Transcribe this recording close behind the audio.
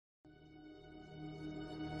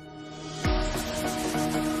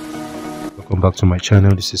welcome back to my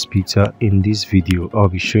channel. This is Peter. In this video I'll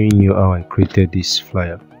be showing you how I created this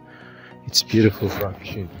flyer. It's beautiful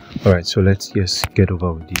graphic. Alright, so let's just get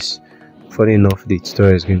over with this. Funny enough, the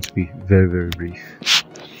tutorial is going to be very brief.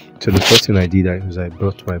 So the first thing I did was I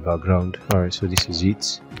brought my background. Alright, so this is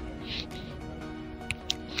it.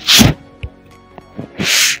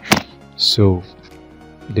 So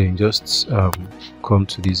then just come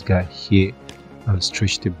to this guy here and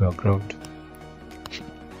stretch the background.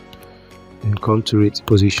 Then come to its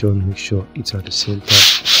position, make sure it's at the center.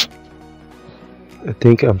 I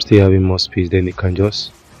think I'm still having more space. Then you can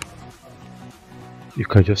just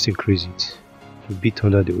increase it a bit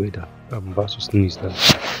under the way that I'm about to sneeze. That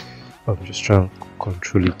I'm just trying to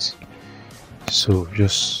control it. So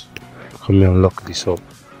just come here and lock this up.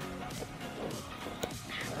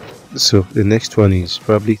 So the next one is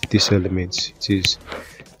probably this element. It is.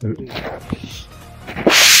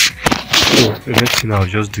 So the next thing I'll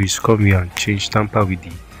just do is come here and change tamper with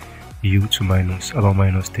the hue to about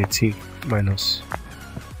minus 13 minus.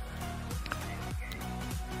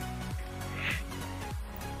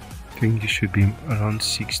 I think this should be around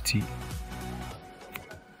 60.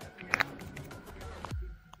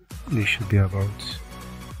 This should be about.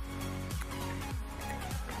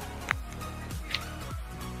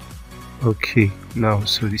 Okay, now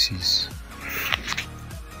so this is.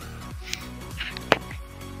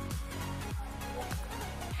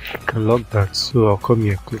 Lock that. So I'll come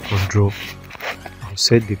here, click on draw. I'll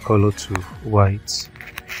set the color to white,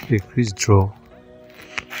 increase draw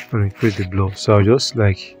and increase the blur. So I'll just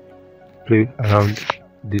like play around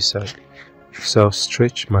this side. So I'll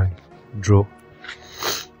stretch my draw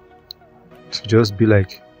to just be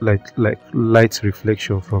like light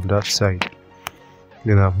reflection from that side.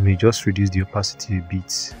 Then I may just reduce the opacity a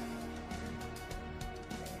bit.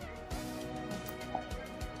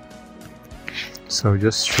 So I'll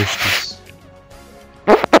just stretch this.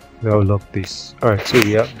 I'll lock this. Alright, so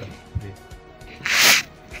we have that.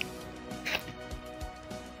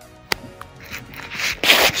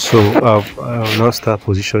 So I'll now start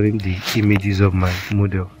positioning the images of my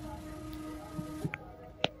model.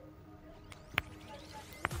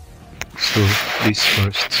 So this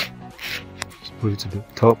first, let's put it to the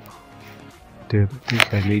top. Then I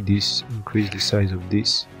think I made this, increase the size of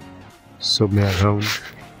this somewhere around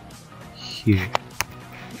here.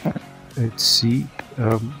 Let's see,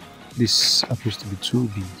 this happens to be too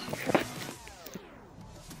big.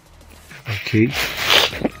 Okay,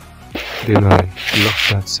 then I lock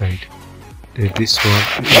that side. Then this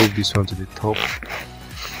one, move this one to the top.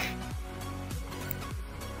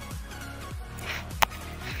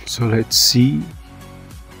 So let's see,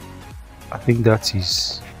 I think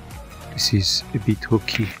this is a bit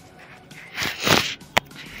okay.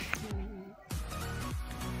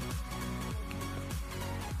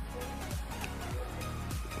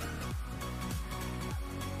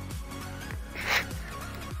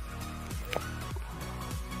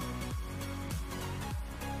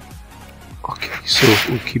 So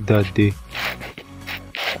we'll keep that there.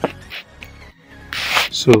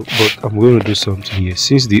 So but I'm going to do something here.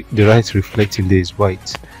 Since the right reflecting there is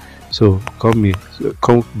white, so come here, so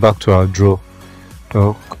come back to our draw.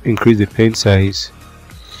 Now increase the pen size.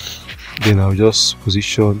 Then I'll just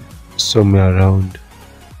position somewhere around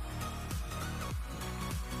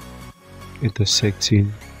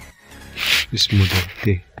intersecting this model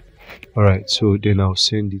there. Alright, so then I'll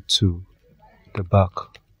send it to the back.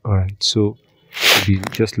 Alright, so it'll be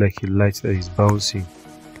just like a light that is bouncing.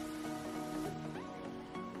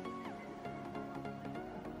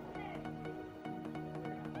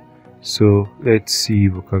 So let's see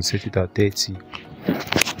if we can set it at 30.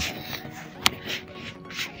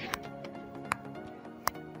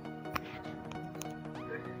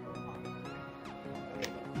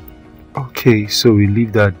 Okay, so we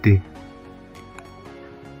leave that there.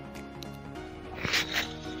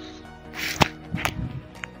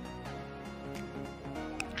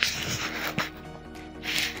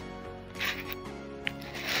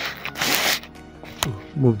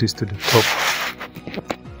 Move this to the top,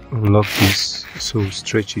 unlock this, so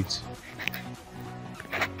stretch it.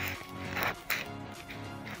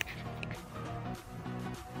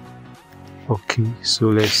 Okay, so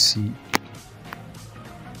let's see.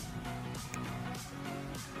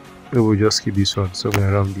 We'll just keep this one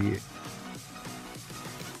somewhere around here.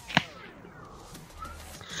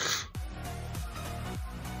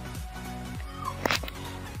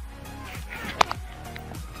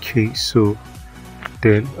 Okay, so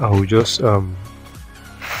then I'll just I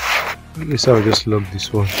guess I'll just lock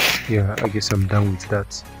this one. Yeah, I guess I'm done with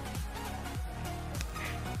that.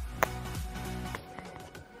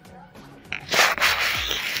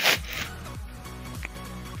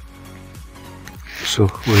 So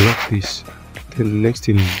we'll lock this. Then the next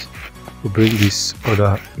thing is we'll bring this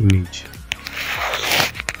other image,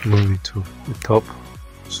 move it to the top.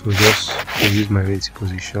 So just use my vertical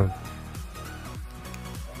position.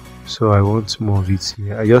 So I want more of it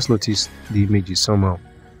here. I just noticed the image is somehow.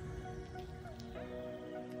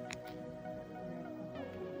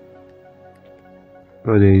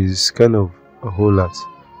 Now there is kind of a hole at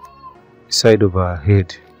the side of our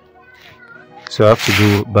head. So I have to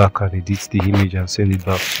go back and edit the image and send it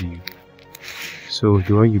back to you. So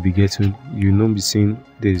the one you'll be getting, you know, be seeing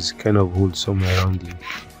there's kind of hole somewhere around here.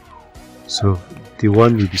 So the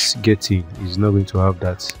one you'll be getting is not going to have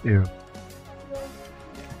that error.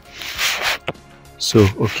 So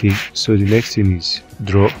okay, so the next thing is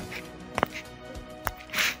draw.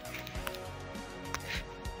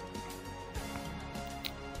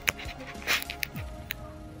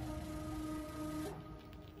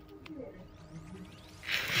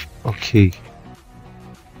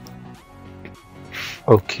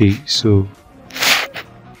 Okay, so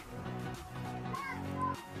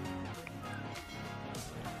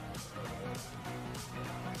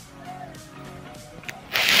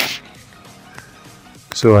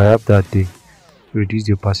I have that there. Reduce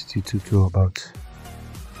the opacity to about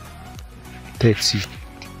 30.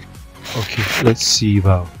 Okay, let's see if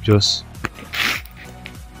I'll just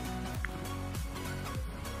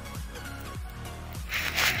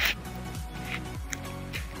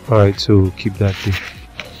alright, so keep that there.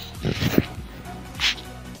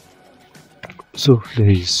 So there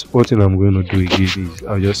is one thing I'm going to do again is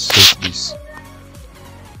I'll just set this.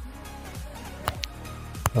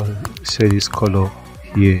 I'll set this color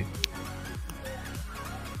here.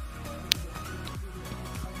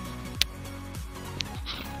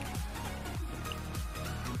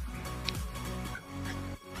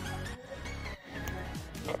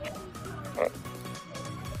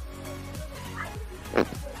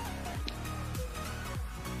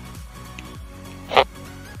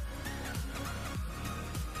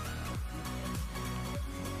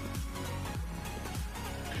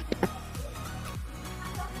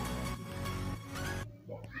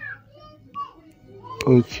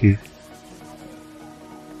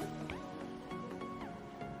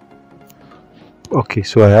 Okay,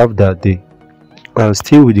 so I have that there. And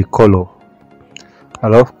still with the color, I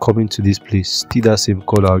love coming to this place, still that same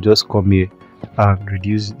color. I'll just come here and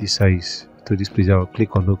reduce the size to this place. I'll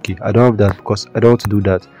click on OK. I don't have that because I don't want to do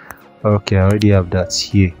that. Okay, I already have that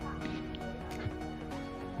here.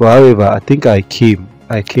 But however, I think I came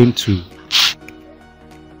to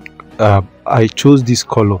I chose this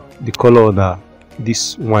color, the color on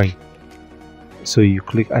this wine. So I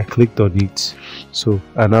clicked on it. So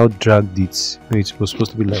I now dragged it. It was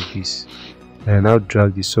supposed to be like this. And I now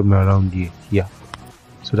dragged it somewhere around here. Yeah.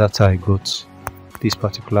 So that's how I got this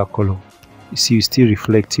particular color. You see, it's still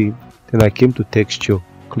reflecting. Then I came to texture,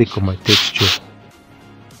 click on my texture.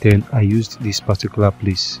 Then I used this particular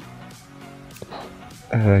place.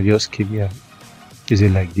 And I just came here. Is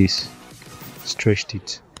it like this? Stretched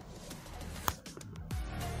it.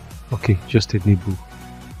 Okay, just enable.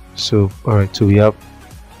 So alright, so we have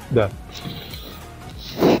that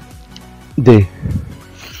there.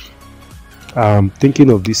 I'm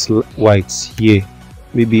thinking of this whites here.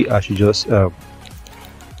 Maybe I should just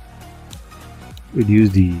reduce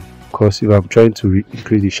the, because if I'm trying to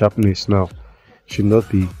increase the sharpness now, it should not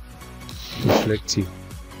be reflective.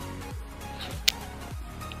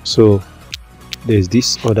 So there's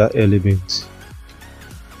this other element.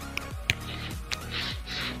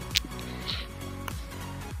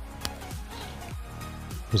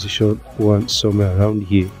 Position one somewhere around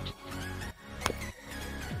here.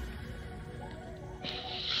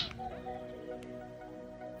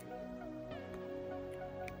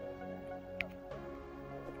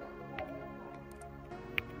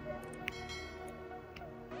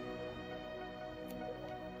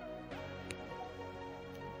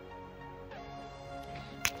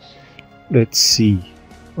 Let's see.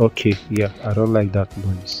 Okay, yeah, I don't like that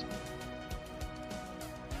noise.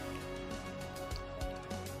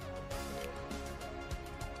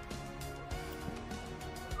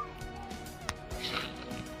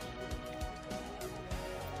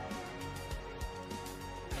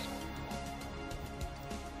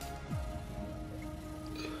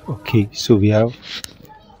 Okay, so we have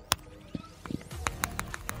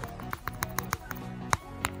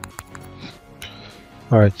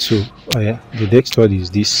alright, so yeah, the next one is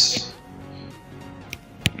this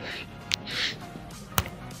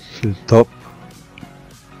to the top.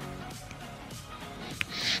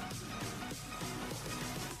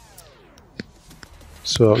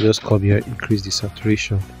 So I'll just come here, increase the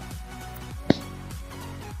saturation.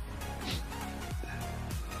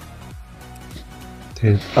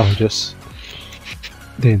 Then I'll just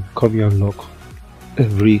then come here and lock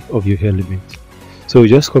every of your element. So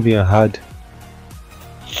just come here and add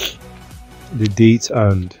the date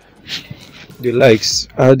and the likes.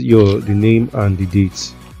 Add the name and the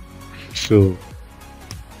date. So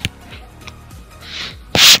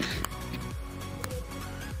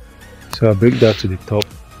I'll bring that to the top.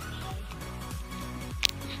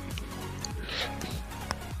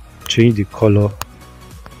 Change the color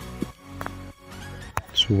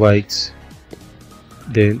to white.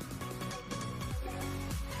 Then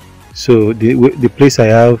so the place I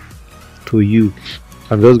have to you,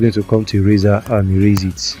 I'm just going to come to eraser and erase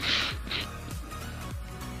it.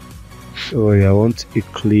 So I want a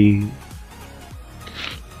clean.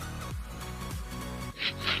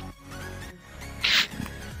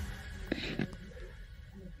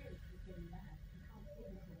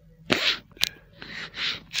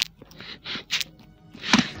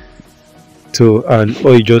 So, and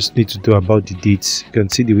all you just need to do about the dates, you can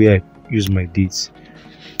see the way I use my dates.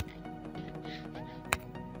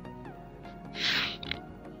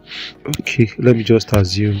 Okay, let me just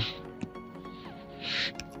assume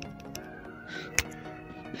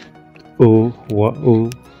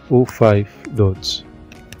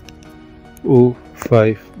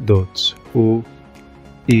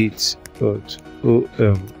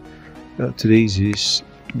Today is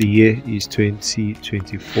the year is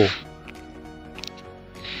 2024.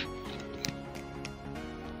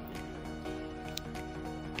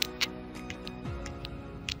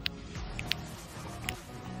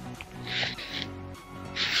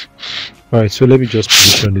 Alright, so let me just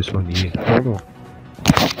position this one here.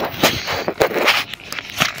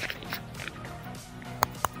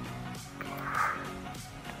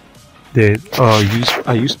 Then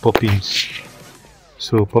I use poppins.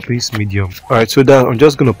 So poppins medium. Alright, so that I'm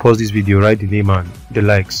just gonna pause this video, write the name and the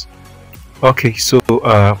likes. Okay, so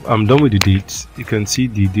I'm done with the dates. You can see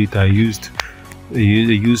the date I used. I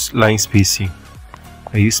use line spacing.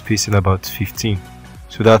 I use spacing about 15.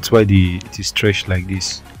 So that's why it is stretched like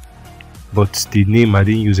this. But the name, I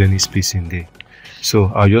didn't use any spacing there.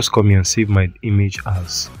 So I'll just come here and save my image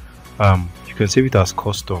as you can save it as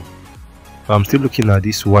custom. I'm still looking at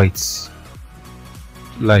this white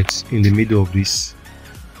light in the middle of this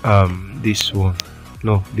this one.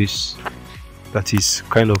 No, this that is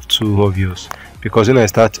kind of too obvious, because when I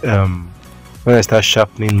start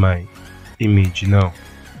sharpening my image now,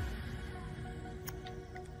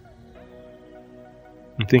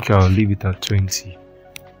 I think I'll leave it at 20.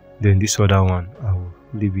 Then this other one I will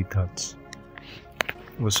leave it at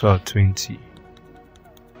also at 20.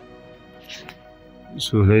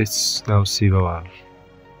 So let's now save our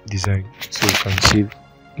design. So we can save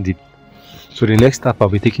so the next step I'll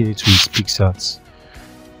be taking it to is Pixellab,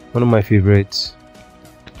 one of my favorites.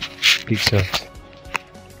 Pixellab.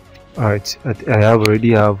 Alright, I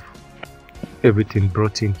already have everything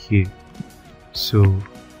brought in here. So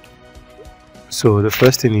the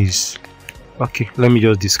first thing is, okay, let me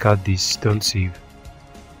just discard this, don't save.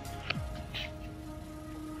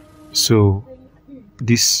 So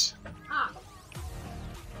this,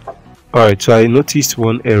 alright, so I noticed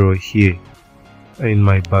one error here in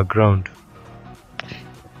my background.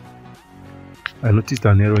 I noticed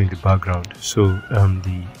an error in the background. So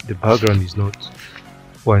the background is not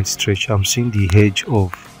white stretch. I'm seeing the edge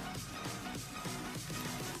of,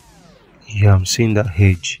 yeah, I'm seeing that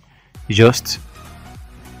edge. It just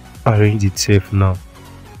arrange itself now.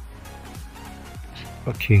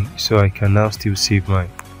 Okay, so I can now still save my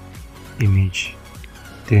image,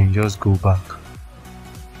 then just go back.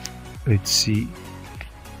 Let's see.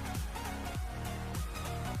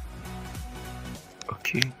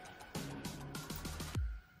 Okay,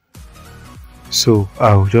 so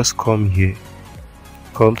I'll just come here,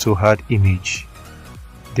 come to add image,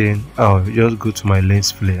 then I'll just go to my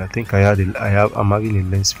lens flare. I think I'm having a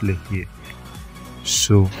lens flare here,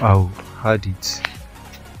 so I'll add it.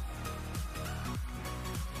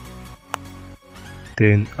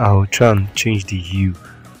 Then I'll try and change the hue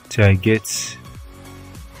till I get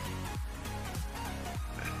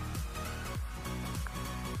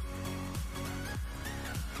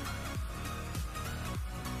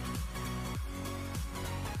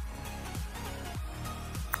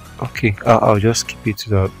okay. I'll just keep it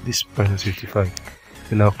to this -55.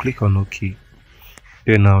 Then I'll click on OK.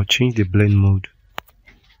 Then I'll change the blend mode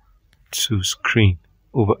to screen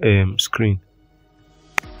over screen.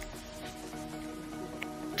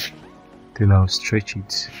 Then I'll stretch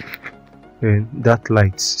it. Then that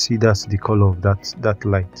light, see, that's the color of that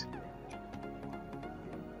light.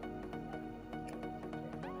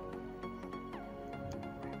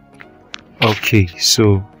 Okay,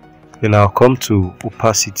 so Then I'll come to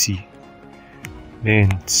opacity.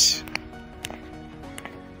 Man,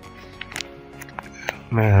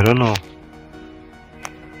 I don't know.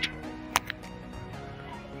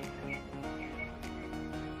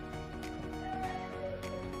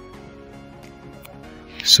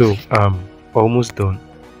 So I'm almost done.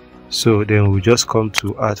 So then we'll just come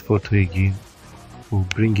to add photo again. We'll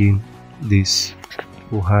bring in this,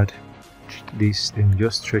 we'll add this, then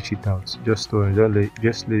just stretch it out. Just let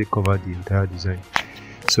it cover the entire design.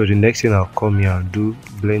 So the next thing, I'll come here and do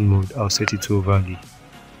blend mode. I'll set it to overlay.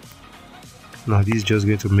 Now this is just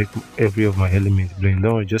going to make every of my elements blend.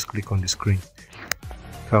 Now I just click on the screen.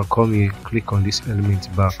 I'll come here, click on this element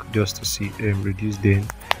back just to see reduce. Then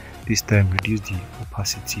this time reduce the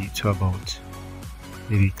opacity to about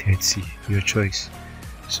maybe 30, your choice.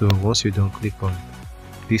 So once you're done, click on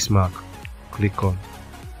this mark, click on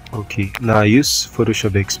OK. Now I use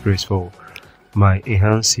Photoshop Express for my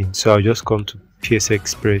enhancing, so I'll just come to PS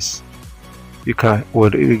Express. You can,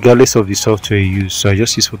 well, regardless of the software you use, so I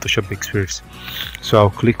just use Photoshop Express. So I'll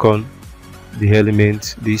click on the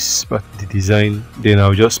element, this part, the design. Then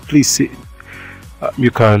I'll just, please see,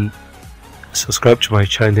 you can subscribe to my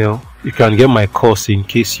channel. You can get my course in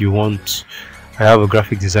case you want. I have a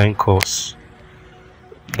graphic design course.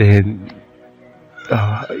 Then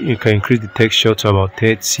you can increase the texture to about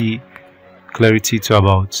 30, clarity to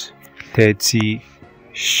about 30,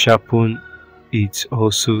 sharpen it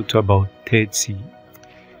also to about 30.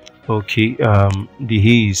 Okay, the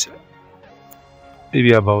haze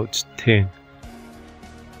maybe about 10.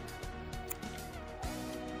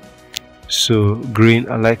 So green,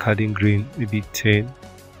 I like adding green, maybe 10.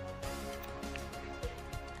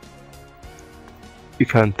 You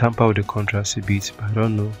can tamper with the contrast a bit, but I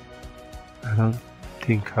don't know. I don't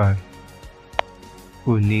think I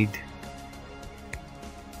will need.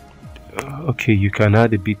 Okay, you can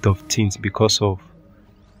add a bit of tint because of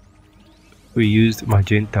we used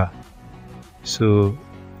magenta. So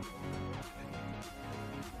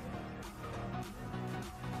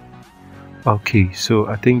okay, so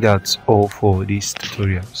I think that's all for this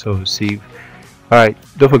tutorial. So save. Alright,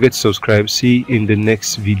 don't forget to subscribe. See you in the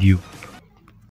next video.